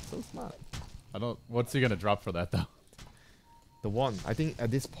 So smart. What's he gonna drop for that though? The wand. I think at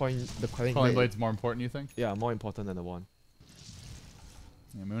this point the Quelling Blade's more important, you think? Yeah, more important than the wand.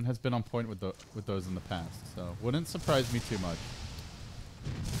 Yeah, Moon has been on point with those in the past, so wouldn't surprise me too much.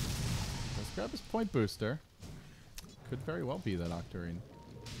 Let's grab his point booster. Could very well be that Octarine.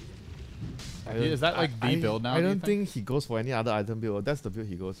 Is that like the build now? I don't think he goes for any other item build. That's the build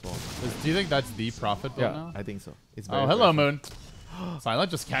he goes for. Do you think that's the profit build now? I think so. It's oh, hello, Moon.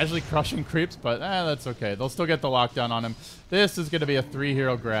 Silent just casually crushing creeps, but that's okay. They'll still get the lockdown on him. This is going to be a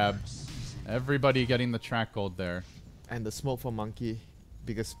 3-hero grab. Everybody getting the track gold there. And the smoke for Monkey.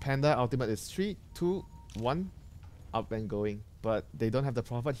 Because Panda ultimate is 3, 2, 1. Up and going. But they don't have the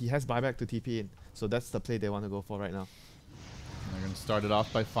profit. He has buyback to TP in. So that's the play they want to go for right now. And they're going to start it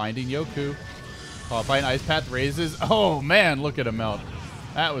off by finding Yoku. Followed by an Ice Path raises. Oh, man, look at him melt.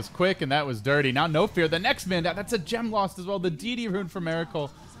 That was quick and that was dirty. Now no fear. The next man down. That's a gem lost as well. The DD rune for Miracle.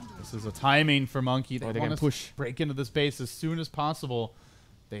 This is a timing for Monkey. They want to push, break into the space as soon as possible.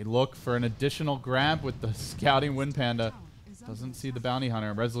 They look for an additional grab with the scouting Wind Panda. Doesn't see the Bounty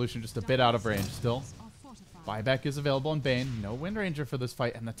Hunter. Resolution just a bit out of range still. Buyback is available on Bane. No Wind Ranger for this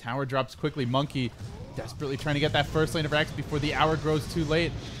fight, and the tower drops quickly. Monkey desperately trying to get that first lane of Rax before the hour grows too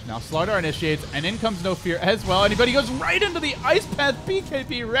late. Now Slardar initiates, and in comes No Fear as well. Anybody goes right into the Ice Path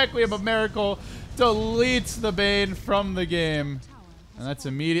BKB Requiem of Miracle. Deletes the Bane from the game. And that's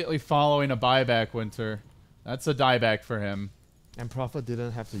immediately following a buyback, WinteR. That's a dieback for him. And Prophet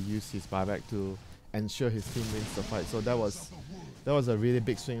didn't have to use his buyback to ensure his team wins the fight. So that was a really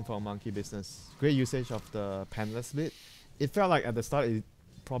big swing for Monkey Business. Great usage of the Panda split. It felt like at the start it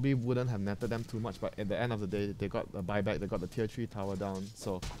probably wouldn't have netted them too much, but at the end of the day they got a buyback, they got the tier 3 tower down.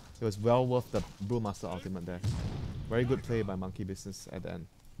 So it was well worth the Brewmaster ultimate there. Very good play by Monkey Business at the end.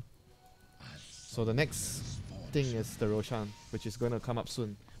 So the next thing is the Roshan, which is going to come up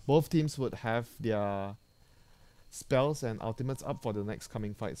soon. Both teams would have their spells and ultimates up for the next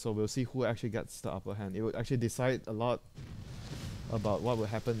coming fight, so we'll see who actually gets the upper hand. It would actually decide a lot about what will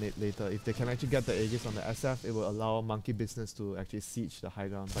happen later. If they can actually get the Aegis on the SF, it will allow Monkey Business to actually siege the high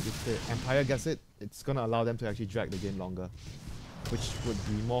ground. But if the Empire gets it, it's going to allow them to actually drag the game longer, which would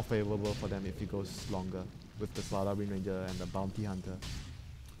be more favorable for them if it goes longer with the Slada Wind Ranger and the Bounty Hunter.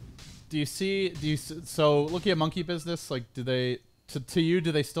 So looking at Monkey Business, like, do they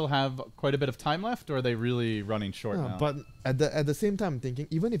still have quite a bit of time left, or are they really running short now? But at the same time, I'm thinking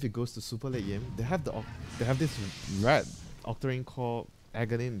even if it goes to super late game, they have this red Octarine called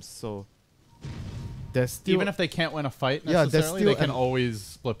Aghanim's, so there's still, even if they can't win a fight necessarily, they can always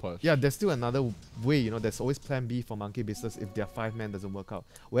split push. Yeah, there's still another way. You know, there's always Plan B for Monkey Business if their 5-man doesn't work out.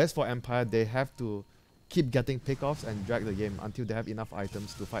 Whereas for Empire, they have to keep getting pickoffs and drag the game until they have enough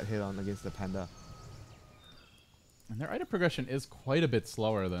items to fight head-on against the Panda. And their item progression is quite a bit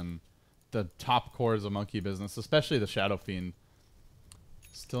slower than the top cores of Monkey Business, especially the Shadow Fiend.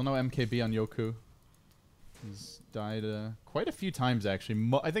 Still no MKB on Yoku. He's died quite a few times, actually.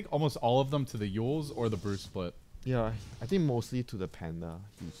 I think almost all of them to the Yules or the Brew Split. Yeah, I think mostly to the Panda.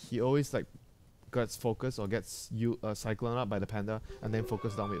 He always like gets focused or gets Cyclone up by the Panda and then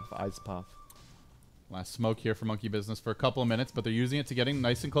focus down with Ice Path. Last smoke here for Monkey Business for a couple of minutes, but they're using it to getting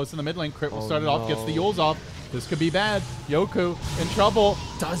nice and close in the mid lane. Crit will start it off, gets the Yules off. This could be bad. Yoku in trouble.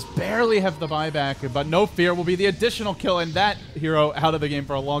 Does barely have the buyback, but no fear will be the additional kill, and that hero out of the game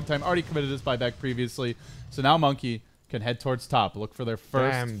for a long time. Already committed his buyback previously. So now Monkey can head towards top. Look for their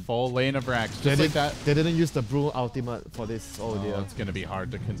first full lane of racks. Just like that. They didn't use the Brew ultimate for this. Oh dear. It's going to be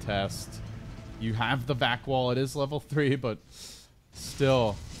hard to contest. You have the back wall. It is level 3, but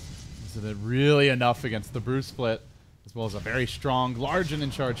still... is it really enough against the Brew Split, as well as a very strong, large and in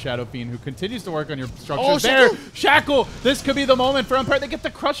charge Shadow Fiend who continues to work on your structures. Oh, there! Shackle! This could be the moment for Empire. They get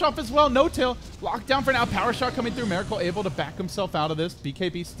the crush off as well. No tail. Locked down for now. Power shot coming through. Miracle able to back himself out of this.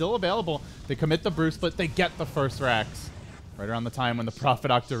 BKB still available. They commit the Brew Split. They get the first racks. Right around the time when the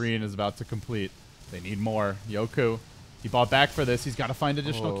Prophet Octarine is about to complete. They need more. Yoku. He bought back for this. He's got to find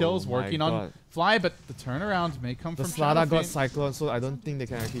additional kills. Working on Fly, but the turnaround may come from Slada got Cyclone, so I don't think they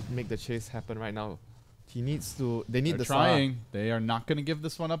can actually make the chase happen right now. He needs to... They need the trying. They are not going to give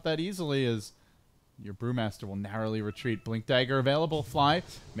this one up that easily, as your Brewmaster will narrowly retreat. Blink Dagger available. Fly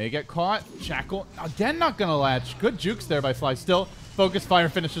may get caught. Shackle, again, not going to latch. Good jukes there by Fly. Still, Focus Fire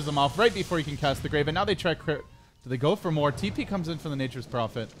finishes him off right before he can cast the Grave, and now they try crit. Do they go for more? TP comes in for the Nature's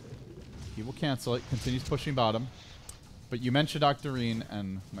Prophet. He will cancel it. Continues pushing bottom. But you mentioned Octarine,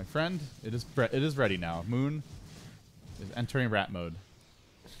 and my friend, it is ready now. Moon is entering rat mode.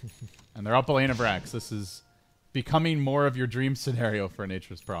 And they're up a lane of racks. This is becoming more of your dream scenario for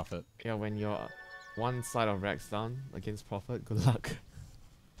Nature's Prophet. Yeah, when you're one side of racks down against Prophet, good luck.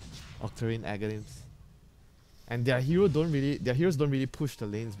 Octarine, Aghanims. And their heroes don't really push the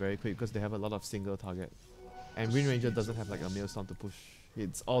lanes very quick because they have a lot of single target. And Wind Ranger doesn't have like a Maelstrom to push.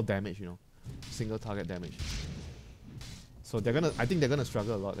 It's all damage, you know. Single target damage. So I think they're gonna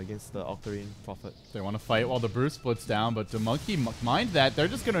struggle a lot against the Octarine Prophet. They want to fight while the Brew splits down, but do Monkey mind that? They're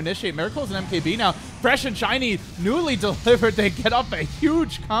just gonna initiate Miracles and MKB now. Fresh and shiny, newly delivered. They get up a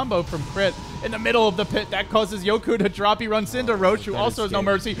huge combo from Crit in the middle of the pit. That causes Yoku to drop. He runs into Roche, who also has no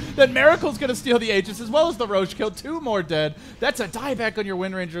mercy. Then Miracle's gonna steal the Aegis as well as the Roche kill. 2 more dead. That's a dieback on your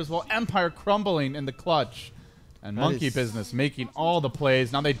Wind Ranger as well. Empire crumbling in the clutch. And Monkey Business making all the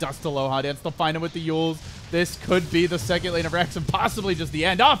plays. Now they dust Aloha Dance. They'll find him with the Yules. This could be the second lane of Rex and possibly just the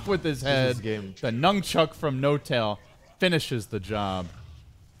end. Off with his head. The Nunchuck from No Tail finishes the job.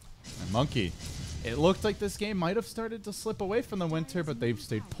 And Monkey, it looked like this game might have started to slip away from the WinteR, but they've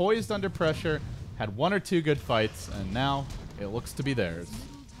stayed poised under pressure, had 1 or 2 good fights, and now it looks to be theirs.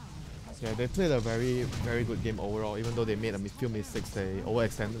 Yeah, they played a very, very good game overall. Even though they made a few mistakes, they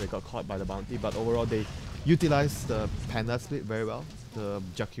overextended, they got caught by the bounty, but overall they utilized the Panda split very well. The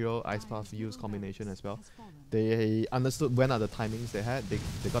Jakiro Ice Path use combination as well. They understood when are the timings they had. They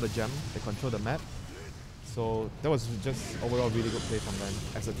got a gem, they controlled the map. So that was just overall really good play from them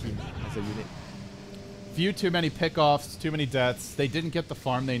as a team, as a unit. Few too many pickoffs, too many deaths. They didn't get the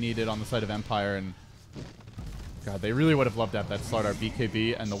farm they needed on the side of Empire, and God, they really would have loved to have that Slardar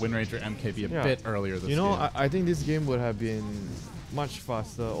BKB and the Windranger MKB a bit earlier this You know, game. I think this game would have been much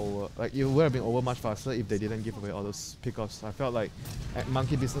faster over. Like, it would have been over much faster if they didn't give away all those pickoffs. I felt like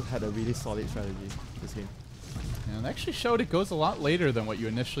Monkey Business had a really solid strategy this game. And it actually showed it goes a lot later than what you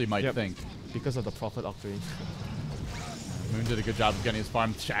initially might think. Because of the Prophet Octane. Moon did a good job of getting his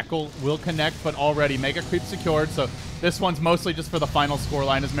farm. Shackle will connect, but already Mega Creep secured, so this one's mostly just for the final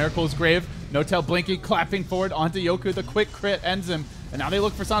scoreline as Miracle's Grave. No-Tail blinking, clapping forward onto Yoku. The quick crit ends him, and now they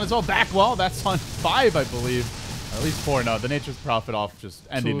look for San as well. Back wall, that's on 5, I believe. Or at least 4, no. The Nature's Prophet off, just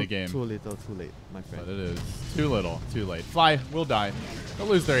ending the game. Too little, too late, my friend. But it is too little, too late. Fly will die. They'll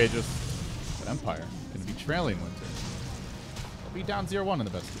lose their Aegis. But Empire going to be trailing Winter. They'll be down 0-1 in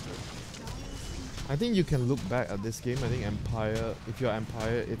the best of 3. I think you can look back at this game. I think Empire, if you're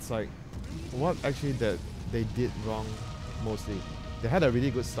Empire, it's like what actually that they did wrong mostly. They had a really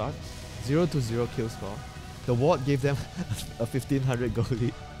good start, 0-0 kill score. The ward gave them a 1500 gold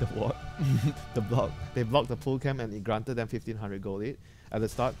lead. The ward, the block. They blocked the full camp and it granted them 1500 gold lead at the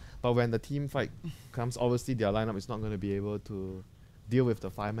start. But when the team fight comes, obviously their lineup is not going to be able to deal with the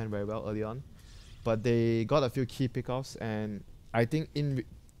fireman very well early on. But they got a few key pickoffs, and I think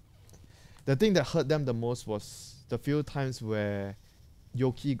the thing that hurt them the most was the few times where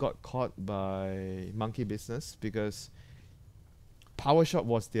Yoki got caught by Monkey Business, because Power Shot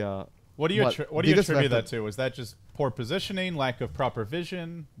was their What do you attribute that to? Was that just poor positioning, lack of proper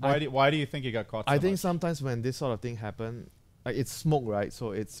vision? Why do you think he got caught so I think much? sometimes when this sort of thing happen, like it's smoke, right?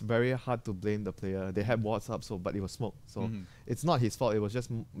 So it's very hard to blame the player. They had wards up, but it was smoke. So it's not his fault. It was just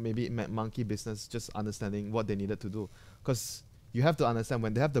maybe Monkey Business just understanding what they needed to do. Because you have to understand,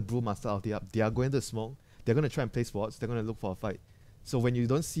 when they have the Brewmaster ulti up, they are going to smoke. They're going to try and place wards. They're going to look for a fight. So when you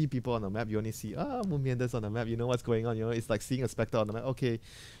don't see people on the map, you only see, Moonmeanders on the map. You know what's going on. You know, it's like seeing a Spectre on the map. Okay,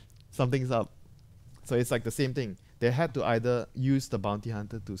 something's up. So it's like the same thing. They had to either use the Bounty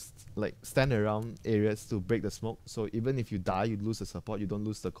Hunter to stand around areas to break the smoke. So even if you die, you lose the support, you don't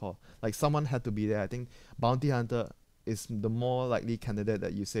lose the core. Like, someone had to be there. I think Bounty Hunter is the more likely candidate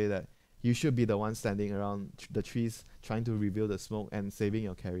that you say that you should be the one standing around the trees trying to reveal the smoke and saving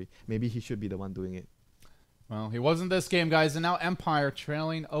your carry. Maybe he should be the one doing it. Well, he wasn't this game, guys. And now Empire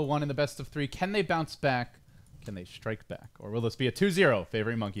trailing 0-1 in the best of 3. Can they bounce back? Can they strike back? Or will this be a 2-0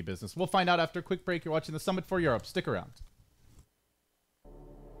 favoring Monkey Business? We'll find out after a quick break. You're watching the Summit for Europe. Stick around.